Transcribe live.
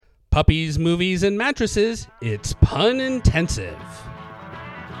Puppies, movies, and mattresses, it's Pun Intensive.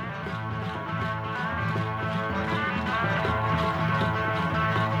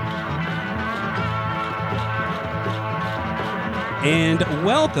 And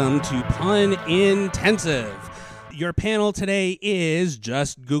welcome to Pun Intensive. Your panel today is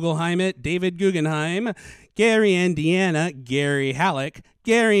Just Guggenheim it, David Guggenheim, Gary and Deanna, Gary Halleck,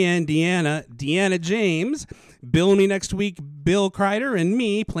 Gary and Deanna, Deanna James, Bill Me Next Week, Bill Kreider, and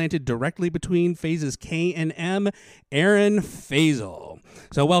me, planted directly between phases K and M, Aaron Faisal.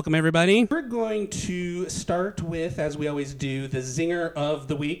 So welcome, everybody. We're going to start with, as we always do, the zinger of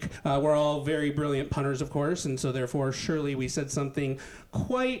the week. We're all very brilliant punters, of course, and so therefore, surely we said something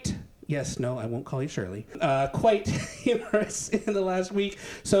quite... Yes, no, I won't call you Shirley. Quite humorous in the last week.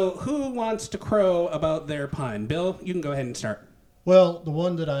 So who wants to crow about their pun? Bill, you can go ahead and start. Well, the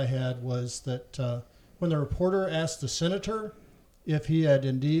one that I had was that when the reporter asked the senator if he had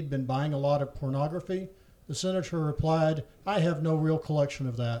indeed been buying a lot of pornography, the senator replied, "I have no real collection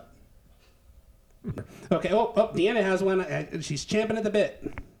of that." Okay, Deanna has one. She's champing at the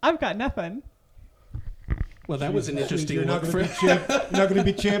bit. I've got nothing. Well, that was an interesting You're not look going to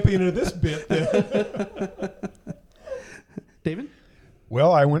be champion of this bit, then. David?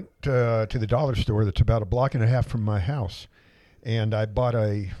 Well, I went to the dollar store that's about a block and a half from my house, and I bought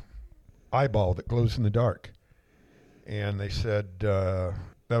a eyeball that glows in the dark. And they said,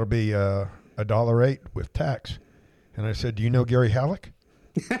 that'll be $1.08 with tax. And I said, "Do you know Gary Halleck?"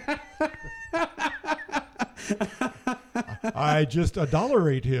 I just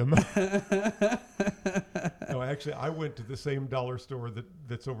 $1.08 him. No, actually, I went to the same dollar store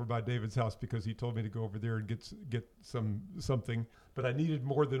that's over by David's house because he told me to go over there and get something. But I needed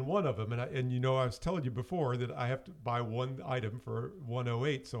more than one of them, and I was telling you before that I have to buy one item for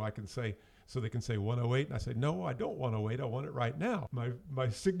 $1.08 so they can say 108, and I said, "No, I don't want 108. I want it right now." My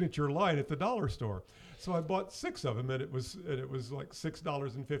signature line at the dollar store. So I bought 6 of them, and it was like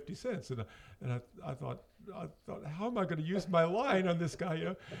 $6.50, and I thought, how am I going to use my line on this guy? You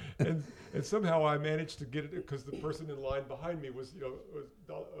know? And somehow I managed to get it because the person in line behind me was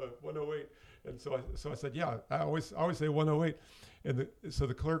 108, and so I said, "Yeah, I always say 108," and so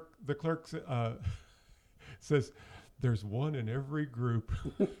the clerk says, "There's one in every group."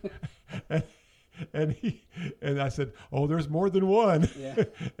 And I said, "Oh, there's more than one." Yeah.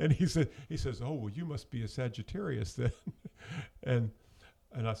 And he says, "Oh, well, you must be a Sagittarius then." And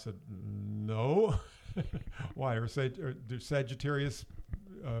I said, "No." Why? Are Sagittarius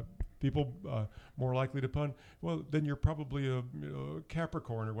people more likely to pun? Well, then you're probably a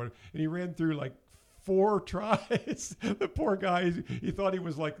Capricorn or whatever. And he ran through like 4 tries. The poor guy, he thought he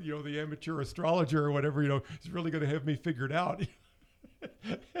was like, the amateur astrologer or whatever, he's really going to have me figured out.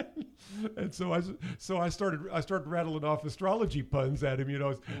 And so I started rattling off astrology puns at him,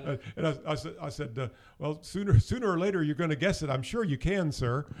 and I said, "Well, sooner or later you're going to guess it. I'm sure you can,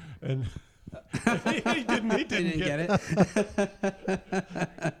 sir." And he didn't get it.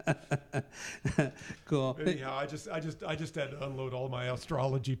 Cool. Anyhow, I just had to unload all my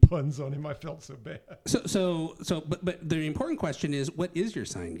astrology puns on him. I felt so bad. But the important question is, what is your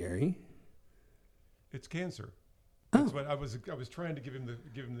sign, Gary? It's Cancer. That's what I was trying to give him the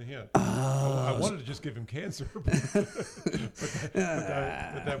hint. I wanted to just give him Cancer, but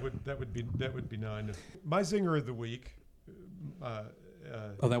that would be 9. My zinger of the week.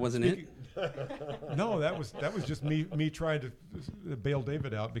 That wasn't it? No, that was just me trying to bail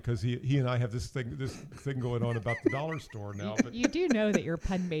David out because he and I have this thing going on about the dollar store now. But you do know that your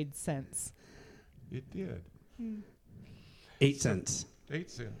pun made sense. It did. 8 cents.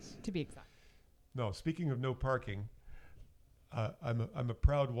 8 cents. To be exact. No, speaking of no parking. I'm a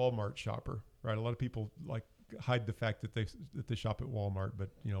proud Walmart shopper, right? A lot of people hide the fact that they shop at Walmart, but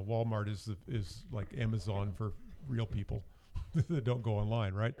Walmart is like Amazon for real people that don't go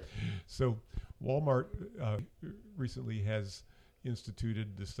online, right? So Walmart recently has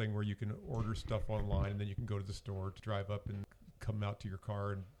instituted this thing where you can order stuff online and then you can go to the store to drive up and come out to your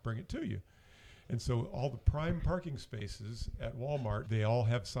car and bring it to you. And so all the prime parking spaces at Walmart, they all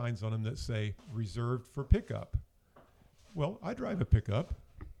have signs on them that say reserved for pickup. Well, I drive a pickup,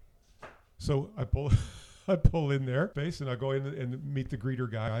 so I pull in there, and I go in and meet the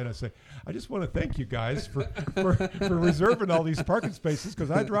greeter guy, and I say, "I just want to thank you guys for reserving all these parking spaces because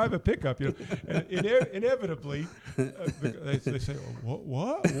I drive a pickup." And inevitably, they say,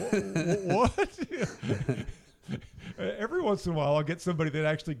 "What?" Every once in a while, I'll get somebody that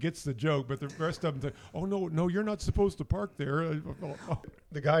actually gets the joke, but the rest of them say, "Oh, no, you're not supposed to park there."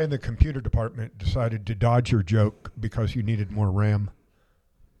 The guy in the computer department decided to dodge your joke because you needed more RAM.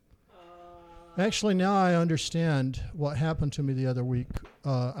 Actually, now I understand what happened to me the other week.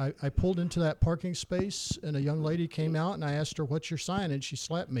 I pulled into that parking space, and a young lady came out, and I asked her, "What's your sign?" and she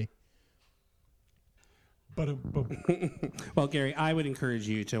slapped me. But Well, Gary, I would encourage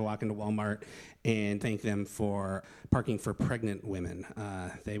you to walk into Walmart and thank them for parking for pregnant women.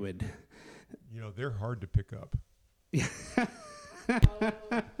 They would... they're hard to pick up.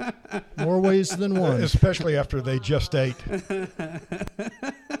 More ways than one. Especially after they just ate.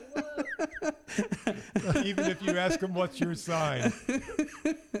 Even if you ask them, what's your sign?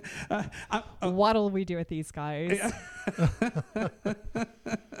 What'll we do with these guys?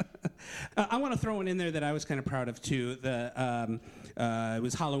 I want to throw one in there that I was kind of proud of, too. It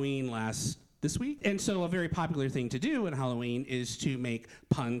was Halloween this week. And so a very popular thing to do in Halloween is to make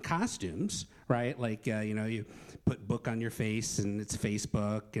pun costumes, right? Like, you put book on your face and it's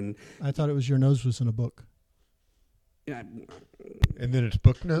Facebook. And I thought it was your nose was in a book. Yeah. And then it's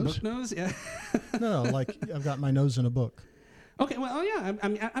book nose? Book nose, yeah. No, like I've got my nose in a book. Okay, well, yeah. I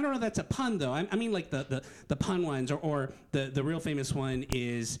mean, I don't know if that's a pun, though. I mean, like the pun ones, or the real famous one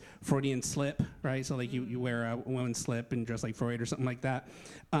is Freudian slip, right? So, like, you wear a woman's slip and dress like Freud or something like that.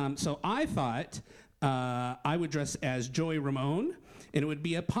 So I thought I would dress as Joey Ramone, and it would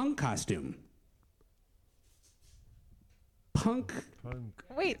be a punk costume. Punk.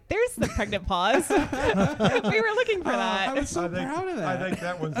 Wait, there's the pregnant pause. We were looking for that. I was so proud of that. I think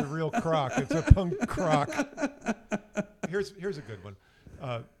that one's a real crock. It's a punk crock. Here's a good one.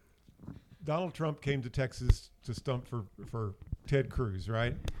 Donald Trump came to Texas to stump for Ted Cruz,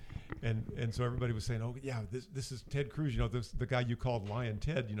 right? And so everybody was saying, oh yeah, this is Ted Cruz, the guy you called Lion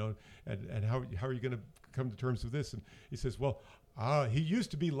Ted, and how are you going to come to terms with this? And he says, well, he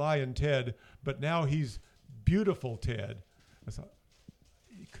used to be Lion Ted, but now he's Beautiful Ted. I thought,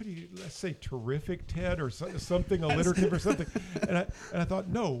 could he, let's say, Terrific Ted or something alliterative or something? And I thought,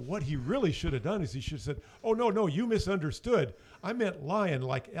 no, what he really should have done is he should have said, oh, no, you misunderstood. I meant lion,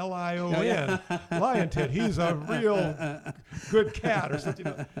 like Lion. Oh, yeah. Lion Ted, he's a real good cat or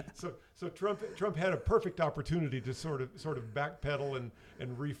something. So Trump had a perfect opportunity to sort of backpedal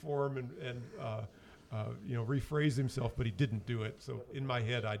and reform and rephrase himself, but he didn't do it. So in my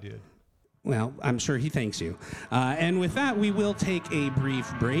head, I did. Well, I'm sure he thanks you. And with that, we will take a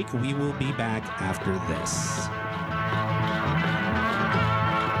brief break. We will be back after this.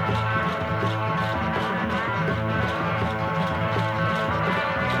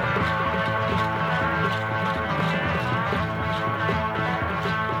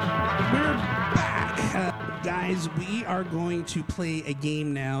 Guys, we are going to play a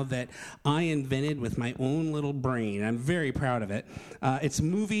game now that I invented with my own little brain. I'm very proud of it. It's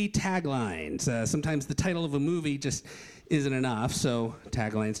movie taglines. Sometimes the title of a movie just isn't enough, so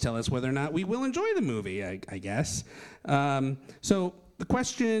taglines tell us whether or not we will enjoy the movie, I guess. So the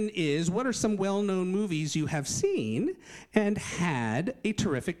question is, what are some well-known movies you have seen and had a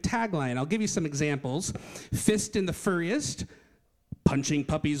terrific tagline? I'll give you some examples. Fist and the Furriest. Punching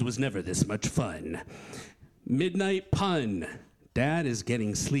puppies was never this much fun. Midnight Pun, Dad is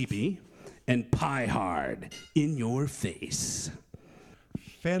getting sleepy, and Pie Hard, in your face.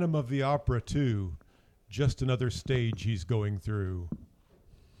 Phantom of the Opera 2, just another stage he's going through.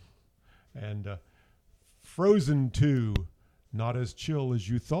 And Frozen 2, not as chill as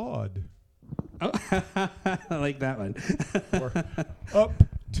you thought. Oh, I like that one. Or Up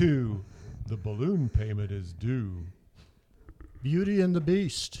 2, the balloon payment is due. Beauty and the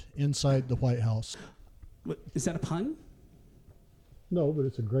Beast, Inside the White House. What, is that a pun? No, but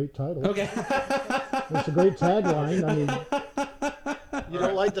it's a great title. Okay. It's a great tagline. I mean, you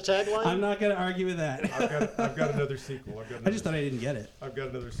don't like the tagline? I'm not going to argue with that. I've got another sequel. I just thought I didn't get it. I've got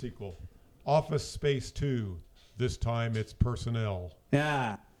another sequel. Office Space 2. This time it's personnel.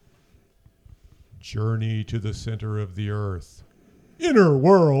 Yeah. Journey to the center of the earth. Inner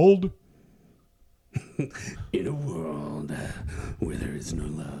world. In a world where there is no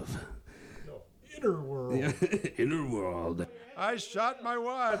love. No, inner world. Yeah. Inner world. I shot my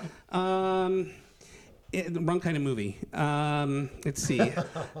wad. The wrong kind of movie. Let's see.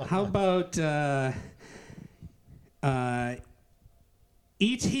 How about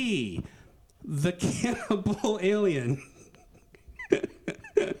E.T., the cannibal alien?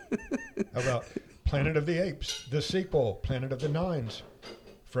 How about Planet of the Apes, the sequel, Planet of the Nines,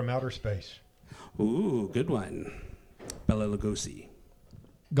 from outer space? Ooh, good one. Bela Lugosi.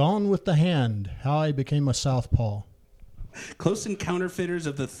 Gone with the Hand, How I Became a Southpaw. Close Encounterfeiters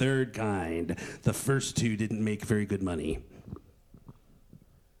of the Third Kind. The first two didn't make very good money.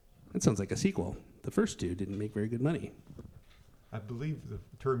 That sounds like a sequel. The first two didn't make very good money. I believe the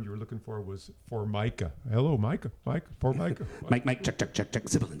term you were looking for was Formica. Hello, Micah. Formica. Mike, check.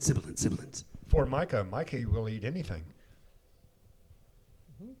 Sibilance. Formica, Mikey will eat anything.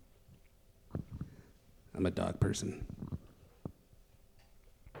 I'm a dog person.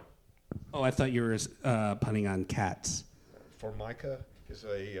 Oh, I thought you were punning on cats. Formica is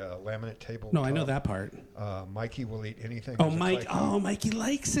a laminate table. No, I know that part. Mikey will eat anything. Oh, Is it Mike! like- Oh, Mikey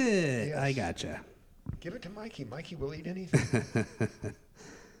likes it. Yes. I gotcha. Give it to Mikey. Mikey will eat anything.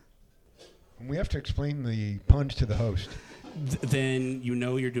 And we have to explain the puns to the host. Then you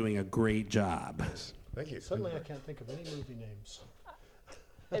know you're doing a great job. Thank you. Suddenly I can't think of any movie names.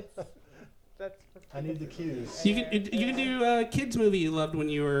 That's I need the cues. You can do a kids movie you loved when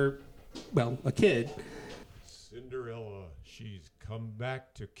you were, well, a kid. Cinderella, she's come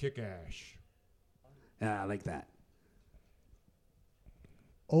back to kick ash. I like that.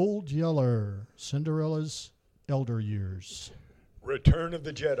 Old Yeller, Cinderella's elder years. Return of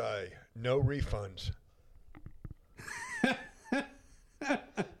the Jedi. No refunds.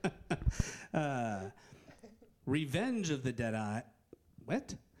 Revenge of the Deadeye.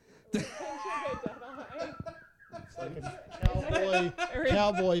 What? It's like a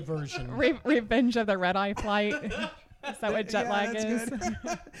cowboy version. Revenge of the Red Eye Flight. Is that what jet lag that's is?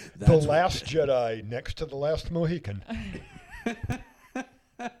 good. The Last Jedi next to The Last Mohican.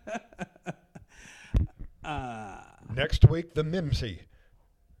 Next week, the Mimsy.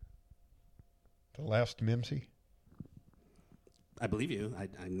 The Last Mimsy. I believe you.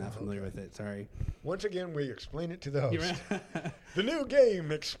 I'm not familiar with it. Sorry. Once again, we explain it to the You're host. right. The new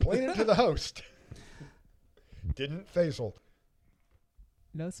game, explain it to the host. Didn't Faisal.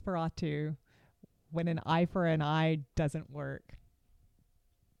 Nosferatu. When an eye for an eye doesn't work.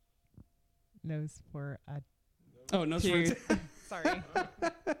 Nose for a Oh, no. tooth. Sorry.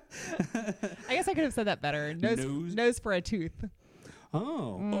 I guess I could have said that better. Nose for a tooth.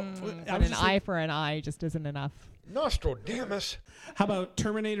 Oh. When an eye for an eye just isn't enough. Nostradamus. How about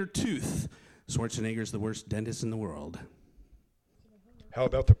Terminator Tooth? Schwarzenegger's the worst dentist in the world. How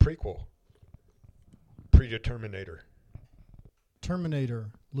about the prequel? Predeterminator.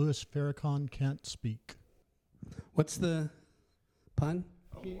 Terminator, Louis Farrakhan can't speak. What's the pun?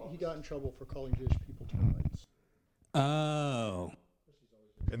 He got in trouble for calling Jewish people termites. Oh.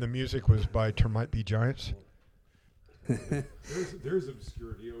 And the music was by Termite Be Giants. There's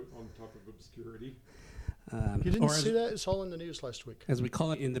obscurity on top of obscurity. You didn't or see that? It's all in the news last week. as we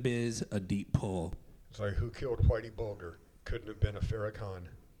call it in the biz, a deep pull. It's like, who killed Whitey Bulger? Couldn't have been a Farrakhan.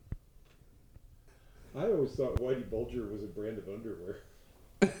 I always thought Whitey Bulger was a brand of underwear.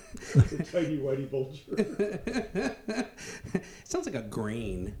 A tiny Whitey Bulger. Sounds like a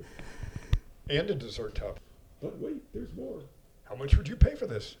grain. And a dessert top. But wait, there's more. How much would you pay for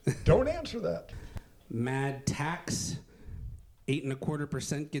this? Don't answer that. Mad tax,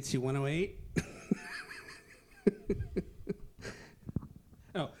 8.25% gets you 108.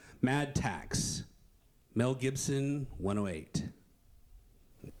 Oh, Mad Tax, Mel Gibson, 108.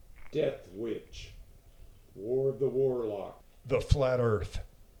 Death Witch. War of the Warlock. The Flat Earth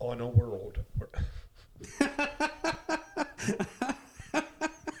on a world.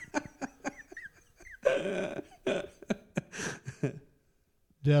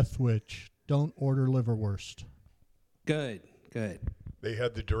 Death Witch, don't order liverwurst. Good, good. They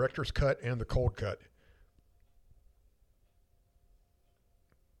had the director's cut and the cold cut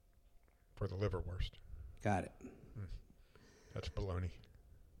for the liverwurst. Got it. That's baloney.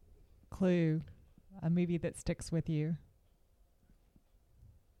 Clue. A movie that sticks with you.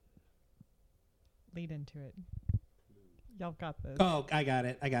 Lead into it. Y'all got this. Oh, I got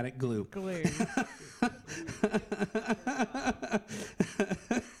it. Glue. Glue.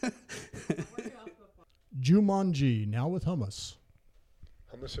 Jumanji, now with hummus.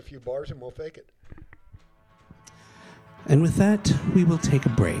 Hummus a few bars and we'll fake it. And with that, we will take a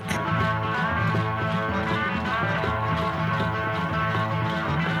break.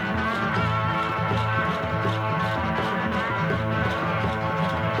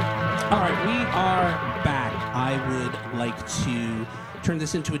 All right, we are back. I would like to turn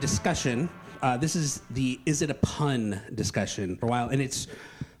this into a discussion. This is the Is It a Pun discussion for a while, and it's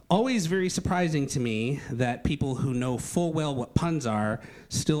always very surprising to me that people who know full well what puns are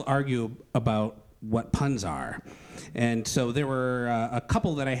still argue about what puns are. And so there were a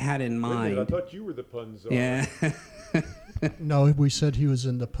couple that I had in mind. I thought you were the pun czar. Yeah. No, we said he was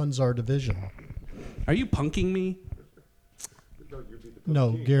in the Punzar division. Are you punking me? I thought you'd be the pun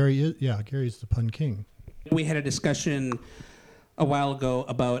No, king. Gary's the pun king. We had a discussion a while ago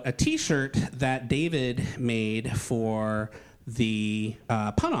about a T-shirt that David made for the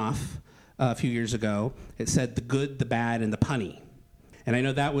pun-off a few years ago. It said the good, the bad, and the punny. And I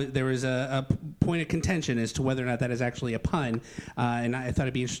know there was a point of contention as to whether or not that is actually a pun. And I thought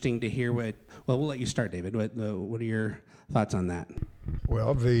it'd be interesting to hear we'll let you start, David. What are your thoughts on that?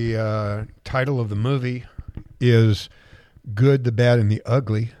 Well, the title of the movie is Good, the Bad, and the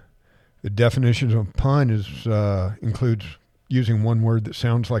Ugly. The definition of pun includes using one word that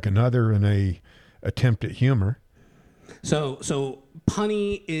sounds like another in a attempt at humor. So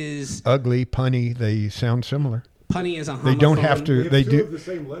punny is ugly, punny. They sound similar. Punny is a homophone. They don't have to. They do have the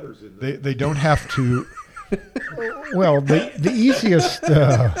same letters in them. They don't have to. Well, the easiest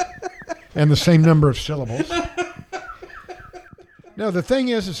and the same number of syllables. No, the thing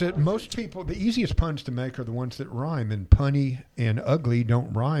is that most people, the easiest puns to make are the ones that rhyme, and punny and ugly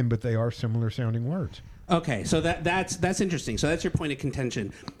don't rhyme, but they are similar sounding words. Okay, so that's interesting. So that's your point of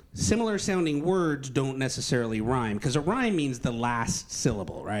contention. Similar sounding words don't necessarily rhyme, because a rhyme means the last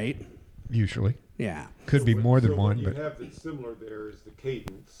syllable, right? Usually. Yeah. Could be more than one. What But you have that's similar there is the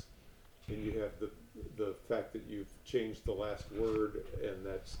cadence, and you have the fact that you've changed the last word, and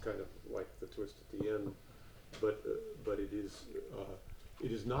that's kind of like the twist at the end. But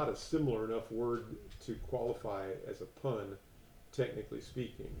it is not a similar enough word to qualify as a pun, technically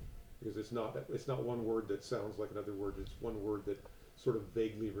speaking, because it's not one word that sounds like another word. It's one word that sort of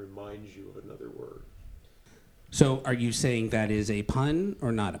vaguely reminds you of another word. So are you saying that is a pun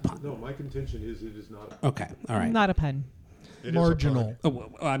or not a pun? No, my contention is it is not. Okay, all right. Not a pun. Marginal. Oh,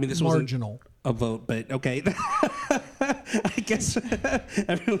 well, I mean, this Marginal. wasn't a vote, but okay. I guess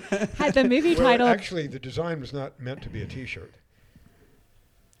everyone... Had the movie well, title... actually, the design was not meant to be a T-shirt.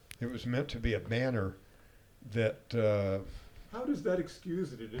 It was meant to be a banner that... How does that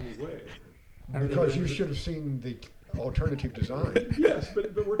excuse it in any way? because you should have seen the alternative design. Yes,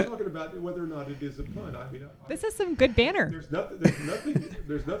 but we're talking about whether or not it is a pun. I mean, This is some good banner.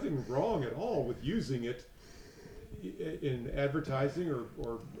 there's nothing wrong at all with using it in advertising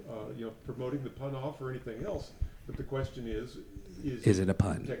or promoting the pun off or anything else. But the question is it a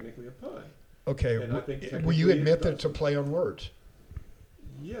pun? Technically a pun. Okay, And I think will you technically admit that it's a play on words?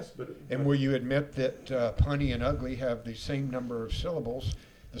 Yes, but And will you admit that punny and ugly have the same number of syllables,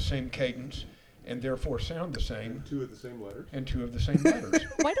 the same cadence, and therefore sound the same? and two of the same letters. And two of the same letters.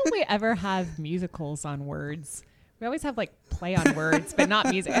 Why don't we ever have musicals on words? We always have like play on words, but not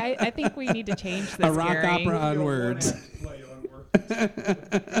music. I think we need to change this. A rock Gary. opera on words. Play on words. Can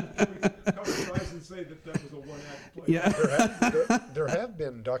we cover twice and say that was a one-act play? Yeah. There have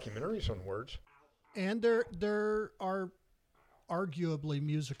been documentaries on words. And there are arguably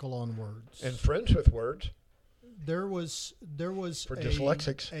musical on words. And Friends with Words. There was For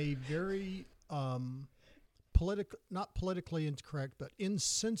dyslexics. a very not politically incorrect, but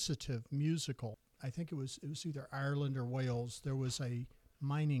insensitive musical. I think it was either Ireland or Wales. There was a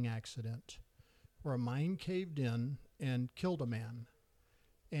mining accident where a mine caved in and killed a man.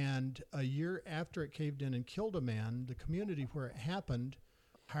 And a year after it caved in and killed a man, the community where it happened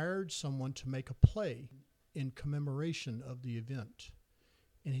hired someone to make a play in commemoration of the event.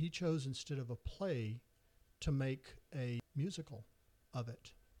 And he chose, instead of a play, to make a musical of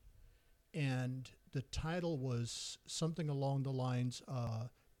it. And the title was something along the lines of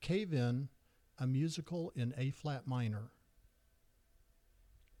Cave In, a musical in A-flat minor.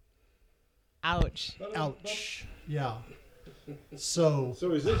 Ouch. Ouch. Yeah. So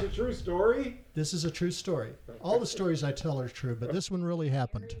is this a true story? this is a true story. All the stories I tell are true, but this one really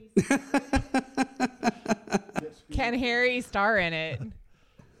happened. Can Harry star in it?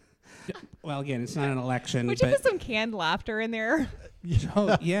 Well, again, it's not an election. Would you but put some canned laughter in there?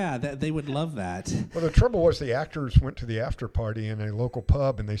 oh, yeah, they would love that. Well, the trouble was the actors went to the after party in a local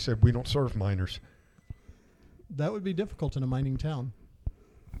pub, and they said, "We don't serve minors." That would be difficult in a mining town.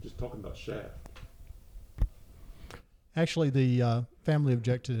 Just talking about Shaft. Actually, the family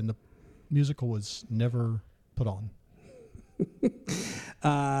objected, and the musical was never put on.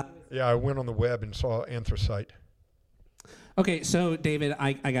 Yeah, I went on the web and saw Anthracite. Okay, so David,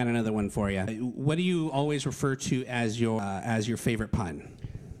 I got another one for you. What do you always refer to as your favorite pun?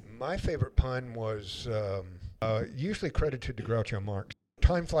 My favorite pun was usually credited to Groucho Marx.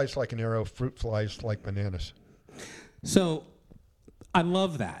 Time flies like an arrow, fruit flies like bananas. So, I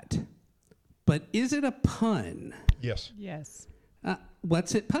love that. But is it a pun? Yes. Yes.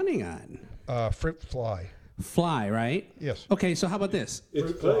 What's it punning on? Fruit fly. Fly, right? Yes. Okay, so how about this?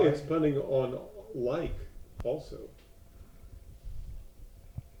 It's punning on like also.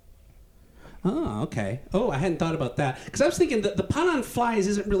 Oh, okay. Oh, I hadn't thought about that. Because I was thinking the pun on flies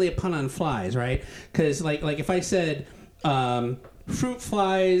isn't really a pun on flies, right? Because like if I said fruit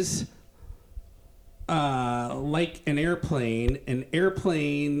flies like an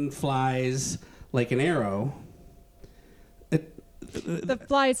airplane flies like an arrow, The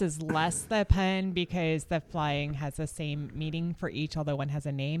flies is less the pun because the flying has the same meaning for each, although one has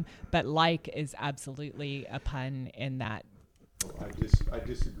a name. But like is absolutely a pun in that. I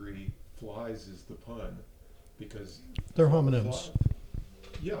disagree. Flies is the pun because They're homonyms.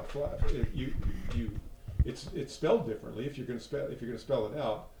 It's spelled differently if you're going to spell it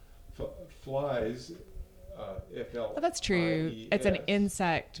out. Flies, F-L. Well, that's true. I-E-S. It's an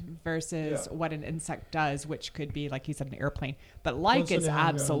insect versus what an insect does, which could be, like you said, an airplane. But like What's is an animal?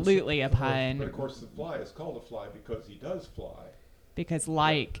 absolutely a But pun of course, the fly is called a fly because he does fly. because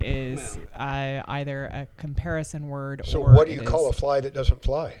like is either a comparison word So or what do you it call a is- fly that doesn't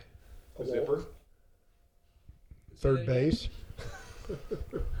fly? A zipper. Third base?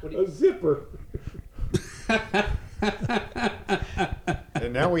 A zipper.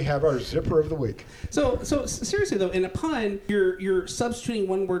 And now we have our zipper of the week. So seriously though, in a pun, you're substituting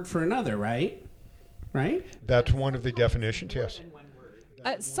one word for another, right? Right? That's one of the definitions, yes.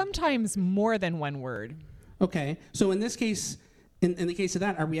 sometimes more than one word. Okay. So in this case, in the case of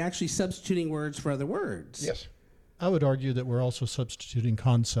that, are we actually substituting words for other words? Yes. I would argue that we're also substituting Yeah,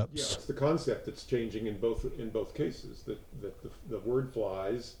 concepts. it's the concept that's changing in both cases. That the word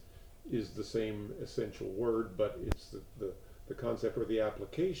flies is the same essential word, but it's the concept or the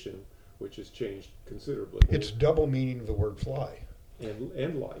application which has changed considerably. It's double meaning of the word fly.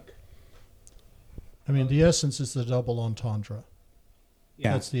 and like. I mean, the essence is the double entendre.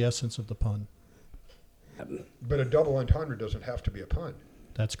 Yeah. That's the essence of the pun. But a double entendre doesn't have to be a pun.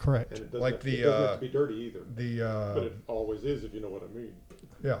 That's correct. And it doesn't, Like it doesn't have to be dirty either. But The it always is, if you know what I mean.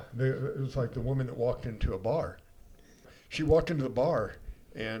 it was like the woman that walked into a bar. She walked into the bar,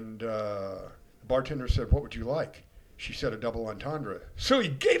 and the bartender said, "What would you like?" She said, "A double entendre." So he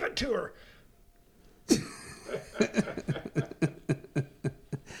gave it to her.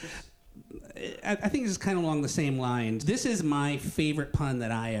 I think this is kind of along the same lines. This is my favorite pun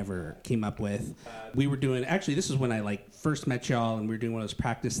that I ever came up with. We were doing, actually, this is when I first met y'all, and we were doing one of those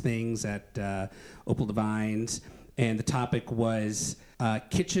practice things at Opal Divines, and the topic was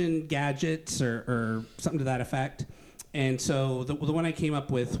kitchen gadgets or something to that effect. And so the one I came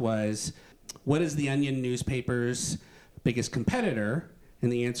up with was, what is the Onion newspaper's biggest competitor?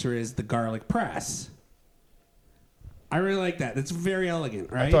 And the answer is the garlic press. I really like that. That's very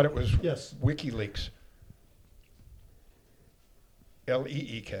elegant, right? I thought it was Yes. WikiLeaks.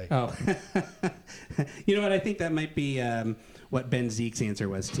 Leek. Oh. You know what? I think that might be what Ben Zeke's answer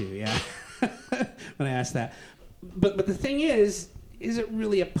was, too, yeah. When I asked that. But the thing is it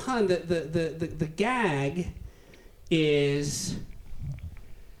really a pun? The gag is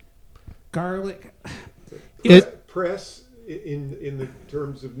garlic. Press in the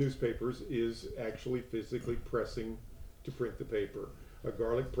terms of newspapers is actually physically pressing to print the paper. A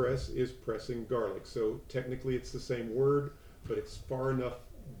garlic press is pressing garlic. So technically it's the same word, but it's far enough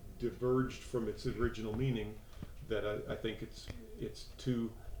diverged from its original meaning that I think it's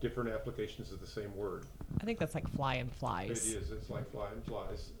two different applications of the same word. I think that's like fly and It flies. is. It's like fly and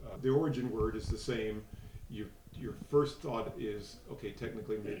flies. The origin word is the same. Your first thought is, okay,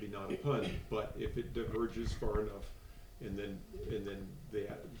 technically maybe not a pun, but if it diverges far enough, and then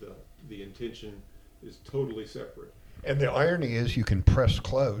the intention is totally separate. And the irony is, you can press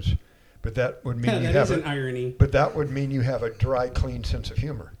clothes, but that would mean you That have is an irony. But that would mean you have a dry, clean sense of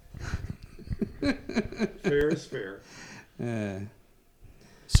humor. Fair is fair.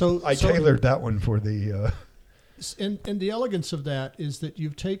 So I tailored that one for the. And the elegance of that is that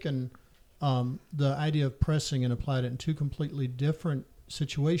you've taken the idea of pressing and applied it in two completely different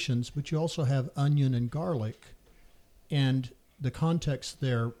situations, but you also have onion and garlic, and the context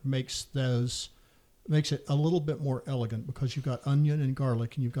there makes it a little bit more elegant because you've got onion and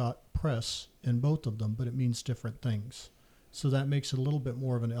garlic and you've got press in both of them, but it means different things. So that makes it a little bit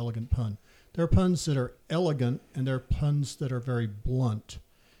more of an elegant pun. There are puns that are elegant and there are puns that are very blunt.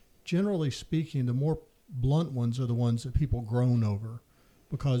 Generally speaking, the more blunt ones are the ones that people groan over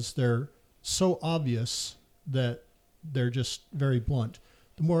because they're so obvious that they're just very blunt.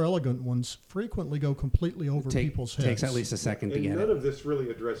 The more elegant ones frequently go completely over people's heads. Takes at least a second to And get none it. of this really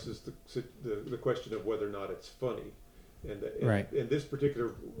addresses the question of whether or not it's funny. Right. In this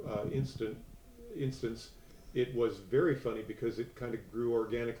particular instance, it was very funny because it kind of grew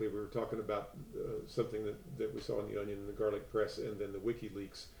organically. We were talking about something that we saw in the Onion and the Garlic Press, and then the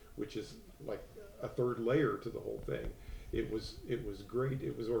WikiLeaks, which is like a third layer to the whole thing. It was great.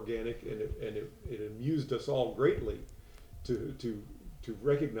 It was organic, and it amused us all greatly to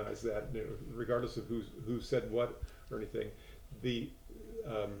recognize that, regardless of who said what or anything. The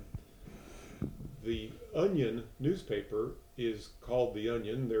Onion newspaper is called The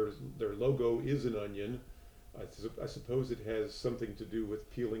Onion. Their logo is an onion. I suppose it has something to do with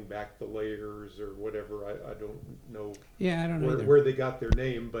peeling back the layers or whatever. I don't know. Yeah, I don't know where they got their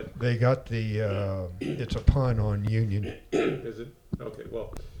name, but They got the, it's a pun on union. is it? Okay,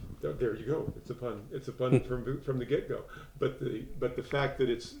 well, there you go. It's a pun. It's a pun from the get-go. But the fact that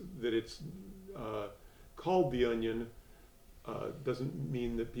it's called the onion doesn't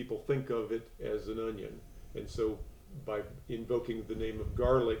mean that people think of it as an onion. And so by invoking the name of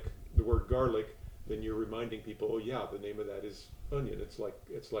garlic, the word garlic, then you're reminding people, oh yeah, the name of that is onion. It's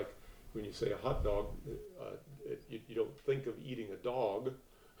like when you say a hot dog, you don't think of eating a dog,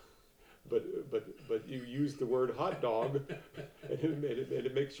 but you use the word hot dog, and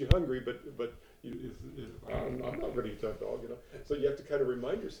it makes you hungry. But I'm not ready to eat that dog, you know. So you have to kind of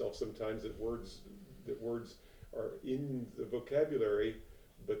remind yourself sometimes that words are in the vocabulary,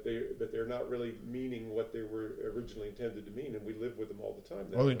 but they're not really meaning what they were originally intended to mean, and we live with them all the time.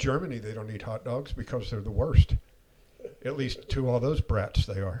 Well, in Germany, they don't eat hot dogs because they're the worst. At least to all those brats,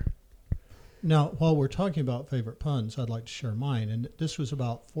 they are. Now, while we're talking about favorite puns, I'd like to share mine. And this was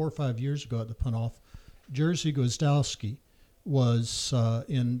about 4 or 5 years ago at the Pun Off. Jerzy Gwiazdowski was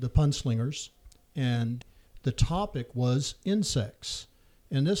in the Pun Slingers, and the topic was insects.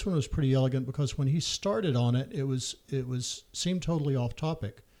 And this one was pretty elegant because when he started on it, it seemed totally off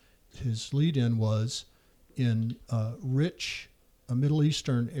topic. His lead-in was in rich Middle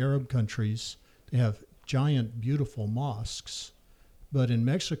Eastern Arab countries, they have giant, beautiful mosques. But in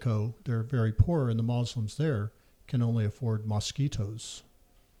Mexico, they're very poor, and the Muslims there can only afford mosquitoes.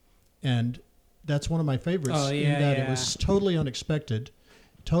 And that's one of my favorites it was totally unexpected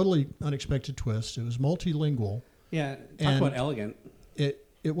twist. It was multilingual. Yeah, talk about elegant.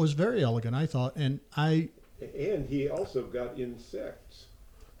 It was very elegant, I thought, and he also got insects.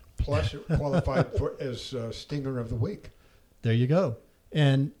 Plus, it qualified as Stinger of the Week. There you go.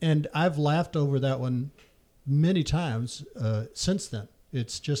 And I've laughed over that one many times since then.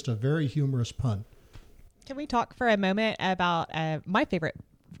 It's just a very humorous pun. Can we talk for a moment about my favorite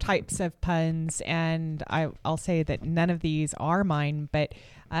types of puns? And I'll say that none of these are mine, but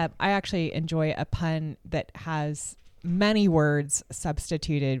I actually enjoy a pun that has many words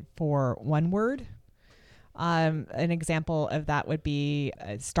substituted for one word. An example of that would be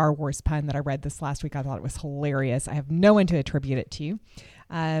a Star Wars pun that I read this last week. I thought it was hilarious. I have no one to attribute it to,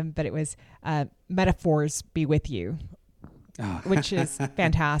 but it was metaphors be with you, which is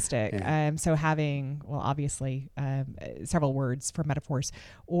fantastic. Yeah. So having, well, obviously several words for metaphors,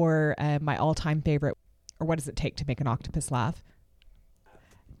 or my all-time favorite, or what does it take to make an octopus laugh?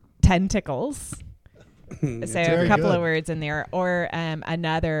 Tentacles. So a couple of words in there, or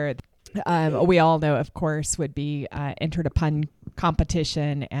another we all know, of course, would be entered a pun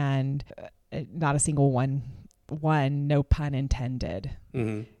competition and not a single one won, no pun intended.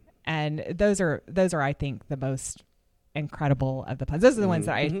 Mm-hmm. And those are I think the most incredible of the puns. Those are the ones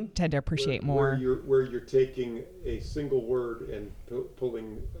that I tend to appreciate more. Where you're taking a single word and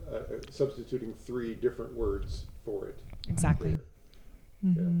pulling substituting 3 different words for it. Exactly.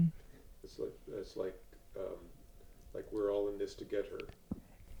 Mm-hmm. Yeah. It's like we're all in this together.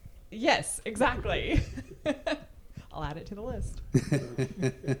 Yes, exactly. I'll add it to the list.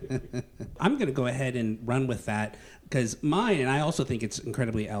 I'm going to go ahead and run with that because mine, and I also think it's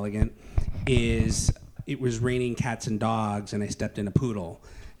incredibly elegant, is it was raining cats and dogs and I stepped in a poodle.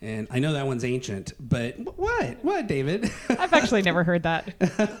 And I know that one's ancient, but what? What, David? I've actually never heard that.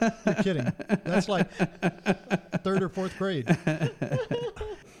 You're kidding. That's like 3rd or 4th grade.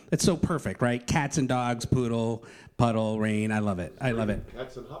 It's so perfect, right? Cats and dogs, poodle, puddle, rain. I love it. I love it.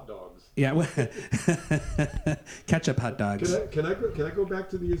 Cats and hot dogs. Yeah. Ketchup hot dogs. Can I go back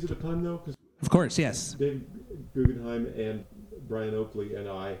to the Is It a Pun, though? Of course, yes. Dave Guggenheim and Brian Oakley and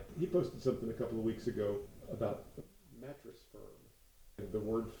he posted something a couple of weeks ago about mattress firm. The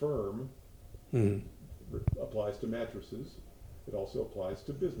word firm applies to mattresses. It also applies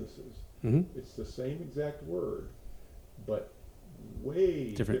to businesses. Mm-hmm. It's the same exact word, but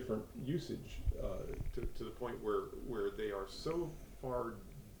way different usage to the point where they are so far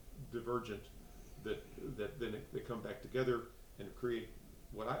divergent that then they come back together and create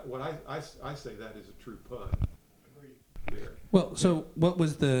what I say that is a true pun. There. Well, so what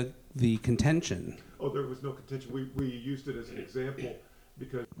was the contention? Oh, there was no contention. We used it as an example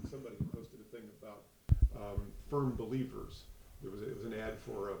because somebody posted a thing about firm believers. It was an ad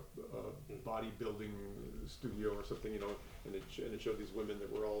for a bodybuilding studio or something, and it showed these women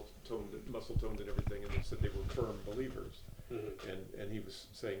that were all muscle toned and everything, and they said they were firm believers. Mm-hmm. And he was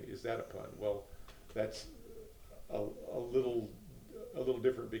saying, "Is that a pun?" Well, that's a little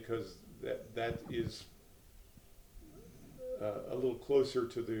different because that is a little closer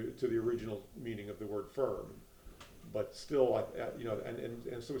to the original meaning of the word firm, but still,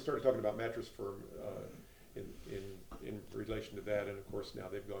 and so we started talking about mattress firm in relation to that, and of course now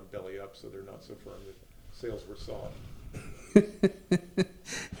they've gone belly up, so they're not so firm. The sales were soft.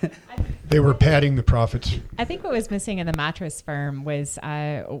 They were padding the profits. I think what was missing in the mattress firm was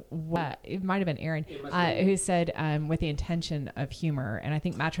what it might have been Aaron who said with the intention of humor, and I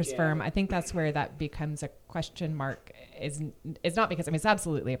think mattress firm. I think that's where that becomes a question mark. It's not because it's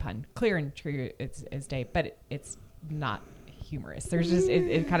absolutely a pun, clear and true as day, but it's not humorous. There's just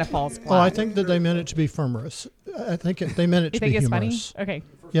it kind of falls flat. Well, I think that they meant it to be humorous. I think they meant it you to think be it's humorous. funny? Okay.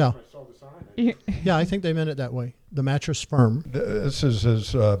 Yeah. Yeah, I think they meant it that way. The mattress firm. This is,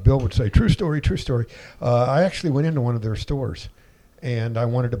 as Bill would say, true story, true story. I actually went into one of their stores, and I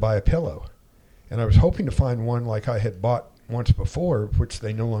wanted to buy a pillow. And I was hoping to find one like I had bought once before, which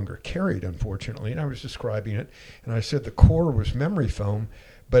they no longer carried, unfortunately. And I was describing it, and I said the core was memory foam,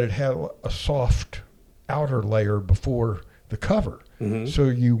 but it had a soft outer layer before the cover. Mm-hmm. So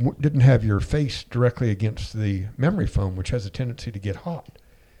you didn't have your face directly against the memory foam, which has a tendency to get hot.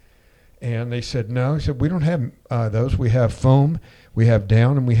 And they said, no. He said, we don't have those. We have foam, we have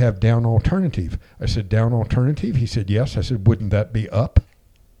down, and we have down alternative. I said, down alternative? He said, yes. I said, wouldn't that be up?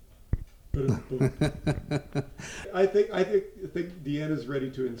 I think Deanna's ready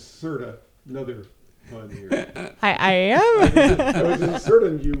to insert another pun here. I am. I was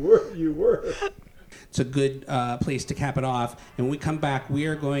certain you were. It's a good place to cap it off. And when we come back, we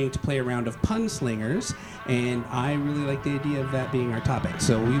are going to play a round of pun slingers. And I really like the idea of that being our topic.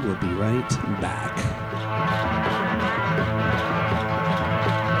 So we will be right back.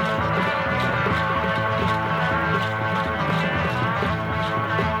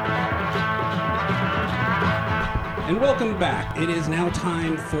 And welcome back. It is now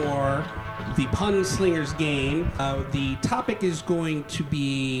time for the Pun Slingers game. The topic is going to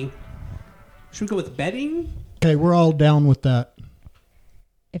be... Should we go with betting? Okay, we're all down with that.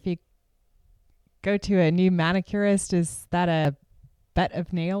 If you go to a new manicurist, is that a bet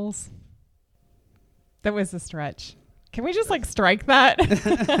of nails? That was a stretch. Can we just strike that?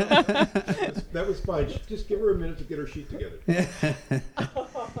 That was fine. Just give her a minute to get her sheet together.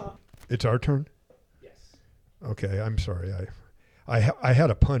 It's our turn? Yes. Okay, I'm sorry. I had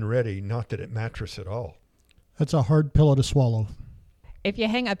a pun ready, not that it mattress at all. That's a hard pillow to swallow. If you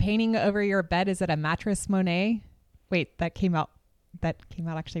hang a painting over your bed, is it a mattress Monet? Wait, that came out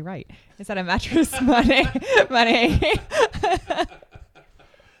actually right. Is that a mattress Monet? Monet.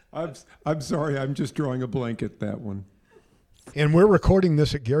 I'm sorry. I'm just drawing a blank at that one. And we're recording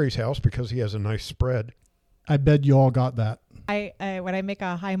this at Gary's house because he has a nice spread. I bet you all got that. Would I make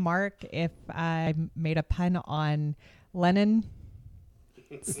a high mark if I made a pun on Lennon?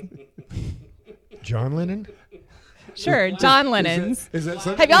 John Lennon? Sure, John Lennon's. Is that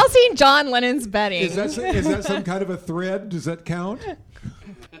Have y'all seen John Lennon's betting? Is that some kind of a thread? Does that count?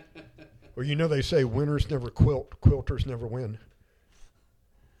 Well, they say winners never quilt, quilters never win.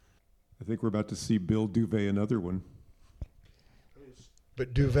 I think we're about to see Bill Duvet another one.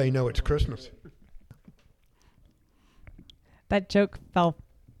 But Duvet know it's Christmas. That joke fell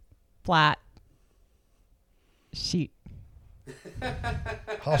flat. Sheet.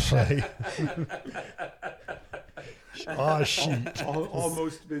 I'll say. Sheet.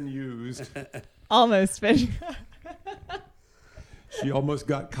 Almost been used. Almost been. She almost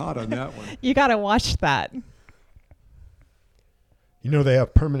got caught on that one. You got to watch that. They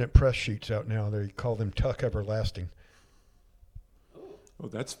have permanent press sheets out now. They call them Tuck Everlasting. Oh,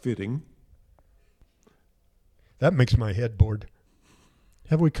 that's fitting. That makes my head bored.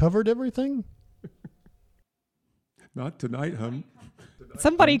 Have we covered everything? Not tonight, hon.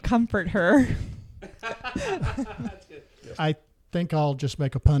 Somebody comfort her. I think I'll just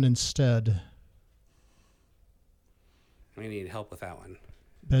make a pun instead. We need help with that one.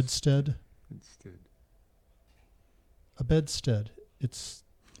 Bedstead. Instead. A bedstead. It's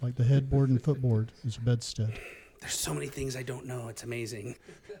like the headboard and footboard is a bedstead. There's so many things I don't know. It's amazing.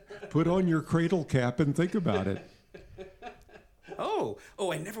 Put on your cradle cap and think about it. Oh,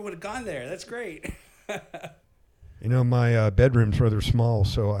 I never would have gone there. That's great. My bedroom's rather small,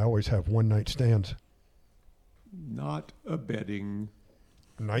 so I always have one-night stands. Not a bedding.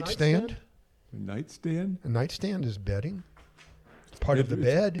 A nightstand? A nightstand? A nightstand is bedding. It's part of the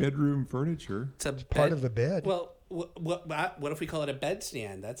bed. Bedroom furniture. It's part of the bed. Well, what if we call it a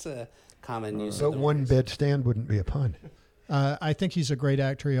bedstand? That's a common use. But one bed stand wouldn't be a pun. I think he's a great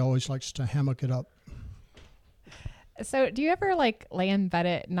actor. He always likes to hammock it up. So do you ever lay in bed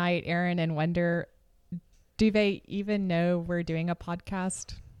at night, Aaron, and wonder, do they even know we're doing a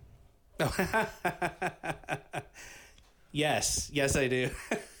podcast? Yes, I do.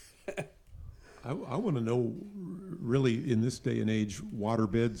 I want to know, really, in this day and age, water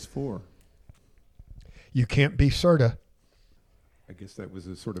beds for. You can't be Serta. I guess that was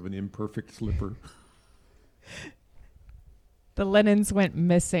a sort of an imperfect slipper. The linens went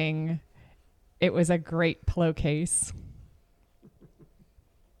missing. It was a great pillowcase.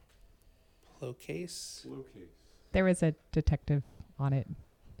 Pillowcase? There was a detective on it.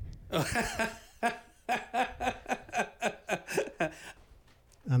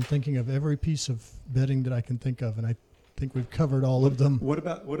 I'm thinking of every piece of bedding that I can think of, and I think we've covered all of them. What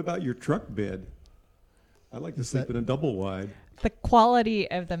about your truck bed? I like to sleep in a double wide. The quality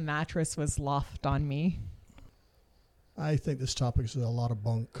of the mattress was lost on me. I think this topic is a lot of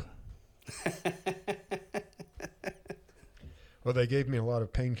bunk. Well, they gave me a lot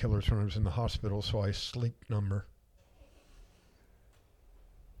of painkillers when I was in the hospital, so I sleep number.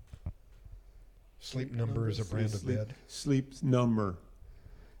 Sleep number is a brand of bed. Sleep number.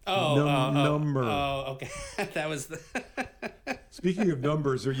 Number. Oh, okay. That was the... Speaking of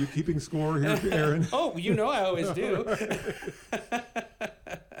numbers, are you keeping score here, Aaron? Oh, I always do.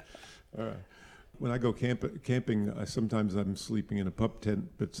 All right. When I go camping, sometimes I'm sleeping in a pup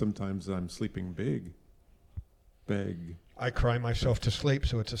tent, but sometimes I'm sleeping big. I cry myself to sleep,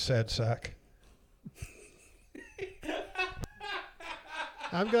 so it's a sad sack.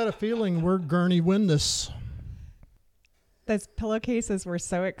 I've got a feeling we're Gurney win this. Those pillowcases were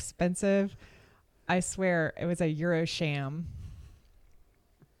so expensive. I swear it was a Euro sham.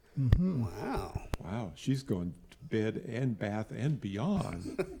 Mm-hmm. Wow. She's going to bed and bath and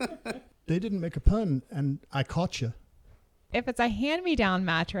beyond. They didn't make a pun, and I caught you. If it's a hand-me-down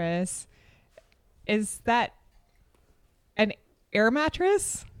mattress, is that an air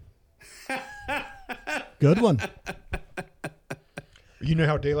mattress? Good one. You know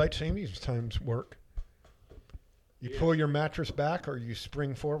how daylight savings times work? You pull your mattress back or you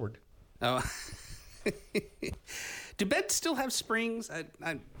spring forward. Oh. Do beds still have springs?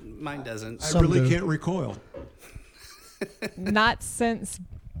 Mine doesn't. I really can't recoil. Not since...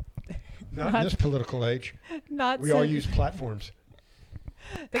 Not in this political age. We all use platforms.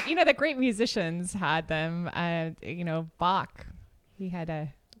 The great musicians had them. Bach. He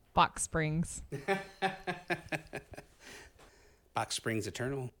had Bach springs. Bach springs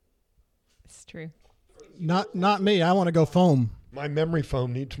eternal. It's true. Not me. I want to go foam. My memory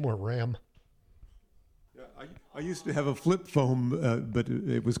foam needs more RAM. Yeah, I used to have a flip foam, but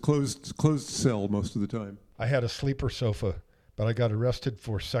it was closed cell most of the time. I had a sleeper sofa, but I got arrested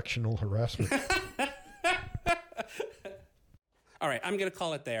for sectional harassment. All right, I'm going to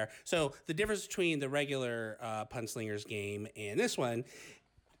call it there. So the difference between the regular Punslingers game and this one,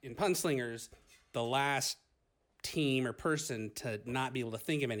 in Punslingers, the last team or person to not be able to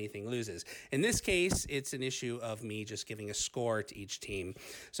think of anything loses. In this case, it's an issue of me just giving a score to each team.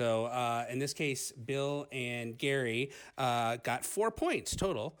 So in this case, Bill and Gary got 4 points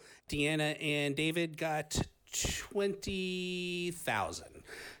total. Deanna and David got 20,000.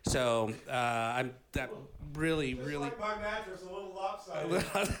 So I'm that really. Like my mattress, a little lopsided.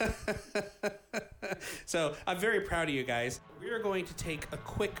 So I'm very proud of you guys. We are going to take a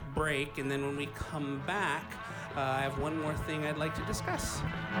quick break, and then when we come back, I have one more thing I'd like to discuss.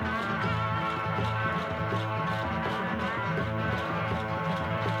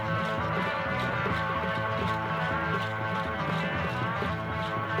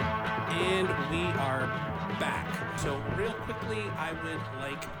 And we are back. So real quickly, I would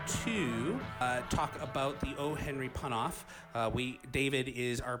like to talk about the O. Henry Pun-Off. David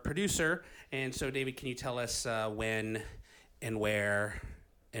is our producer, and so David, can you tell us when and where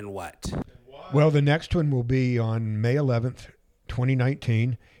and what? Well, the next one will be on May 11th,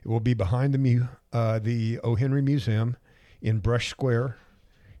 2019. It will be behind the O. Henry Museum in Brush Square.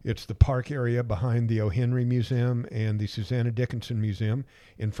 It's the park area behind the O. Henry Museum and the Susanna Dickinson Museum,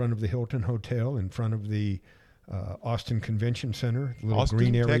 in front of the Hilton Hotel, in front of the Austin Convention Center, the little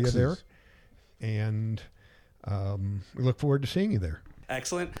green area Texas. there. And we look forward to seeing you there.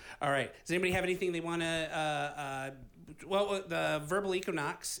 Excellent. All right. Does anybody have anything they want to... Well, the Verbal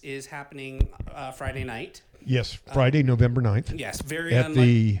Equinox is happening Friday night. Yes, Friday, November 9th. Yes, very at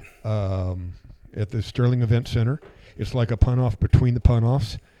the Sterling Event Center. It's like a pun-off between the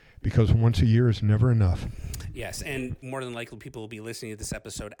pun-offs, because once a year is never enough. Yes, and more than likely people will be listening to this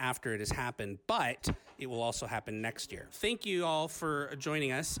episode after it has happened, but it will also happen next year. Thank you all for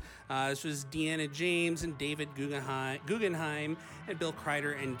joining us. This was Deanna James and David Guggenheim and Bill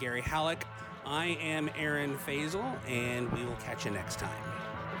Kreider and Gary Halleck. I am Aaron Faisal, and we will catch you next time.